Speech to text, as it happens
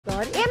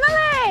God.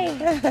 Emily!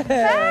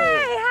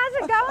 Hey, how's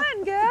it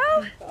going,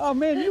 girl? Oh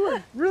man, you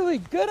were really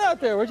good out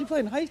there. Weren't you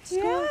playing high school?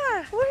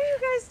 Yeah. What are you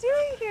guys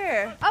doing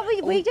here?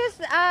 Oh,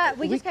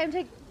 we just came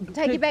to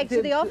take you back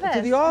to the office.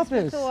 To the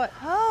office. We thought,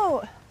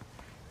 Oh,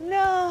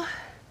 no,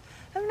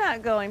 I'm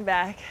not going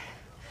back.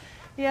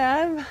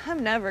 Yeah,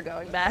 I'm never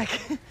going back.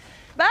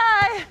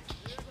 Bye.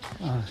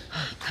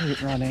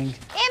 Hate running.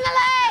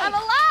 Emily! I'm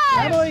alive.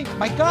 Emily,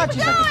 my God,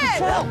 she's like a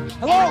gazelle.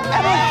 Hello,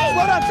 Emily,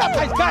 slow down,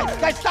 stop,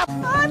 guys, stop.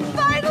 I'm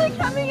finally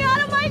coming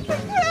out of my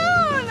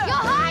cocoon.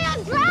 You're high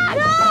on drugs!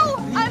 No,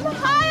 I'm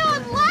high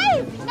on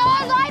life. No,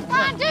 life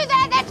can't do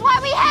that. That's why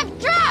we have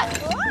drugs.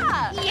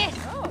 Ah. Yes.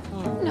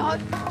 No.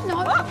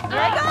 Here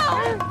I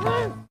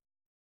go.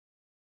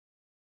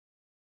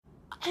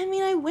 I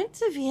mean, I went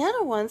to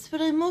Vienna once, but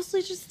I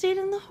mostly just stayed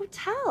in the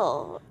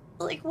hotel.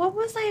 Like, what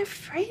was I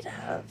afraid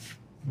of?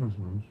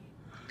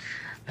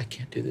 I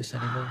can't do this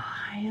anymore.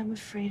 I am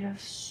afraid of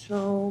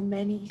so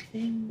many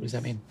things. What does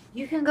that mean?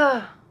 You can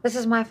go. This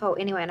is my fault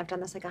anyway, and I've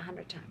done this like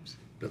 100 times.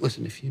 But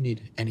listen, if you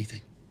need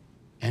anything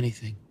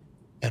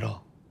at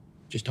all,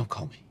 just don't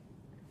call me.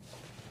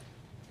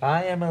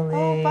 Bye, Emily.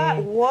 Oh,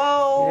 but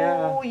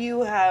whoa, Yeah.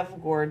 you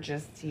have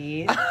gorgeous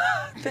teeth.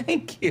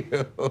 Thank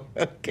you.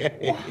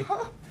 Okay.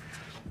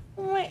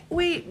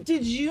 Wait,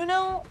 did you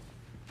know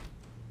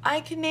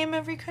I can name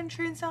every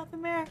country in South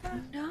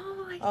America?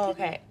 No, I didn't. Oh,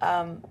 okay,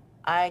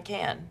 I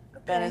can.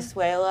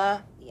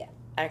 Venezuela, Yeah.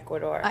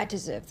 Ecuador, I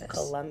deserve this.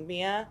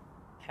 Colombia,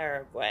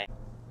 Paraguay.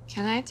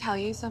 Can I tell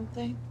you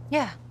something?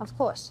 Yeah, of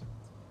course.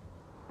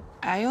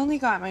 I only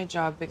got my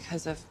job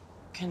because of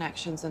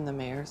connections in the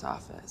mayor's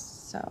office,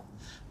 so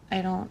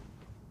I don't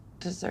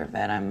deserve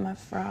it. I'm a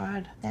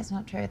fraud. That's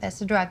not true. That's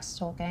the drugs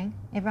talking.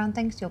 Everyone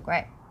thinks you're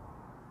great.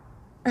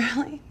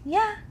 Really?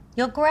 Yeah,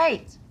 you're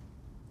great.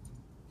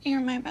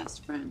 You're my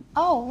best friend.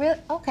 Oh, really?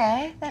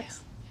 Okay,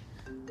 that's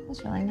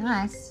really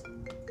nice.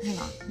 Hang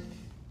on.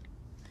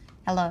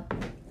 Hello.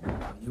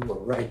 You were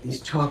right.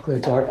 These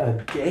chocolates are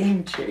a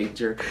game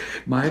changer.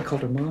 Maya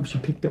called her mom. She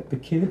picked up the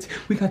kids.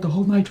 We got the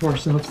whole night to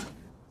ourselves.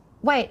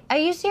 Wait, are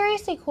you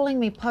seriously calling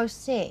me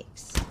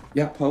post-sex?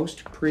 Yeah,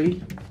 post,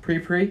 pre.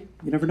 You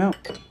never know.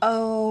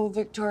 Oh,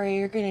 Victoria,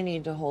 you're gonna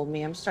need to hold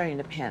me. I'm starting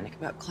to panic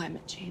about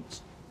climate change.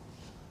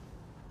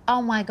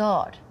 Oh my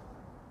God,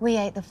 we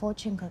ate the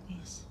fortune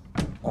cookies.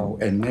 Oh,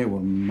 and they were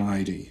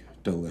mighty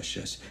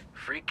delicious.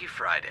 Freaky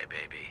Friday,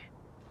 baby.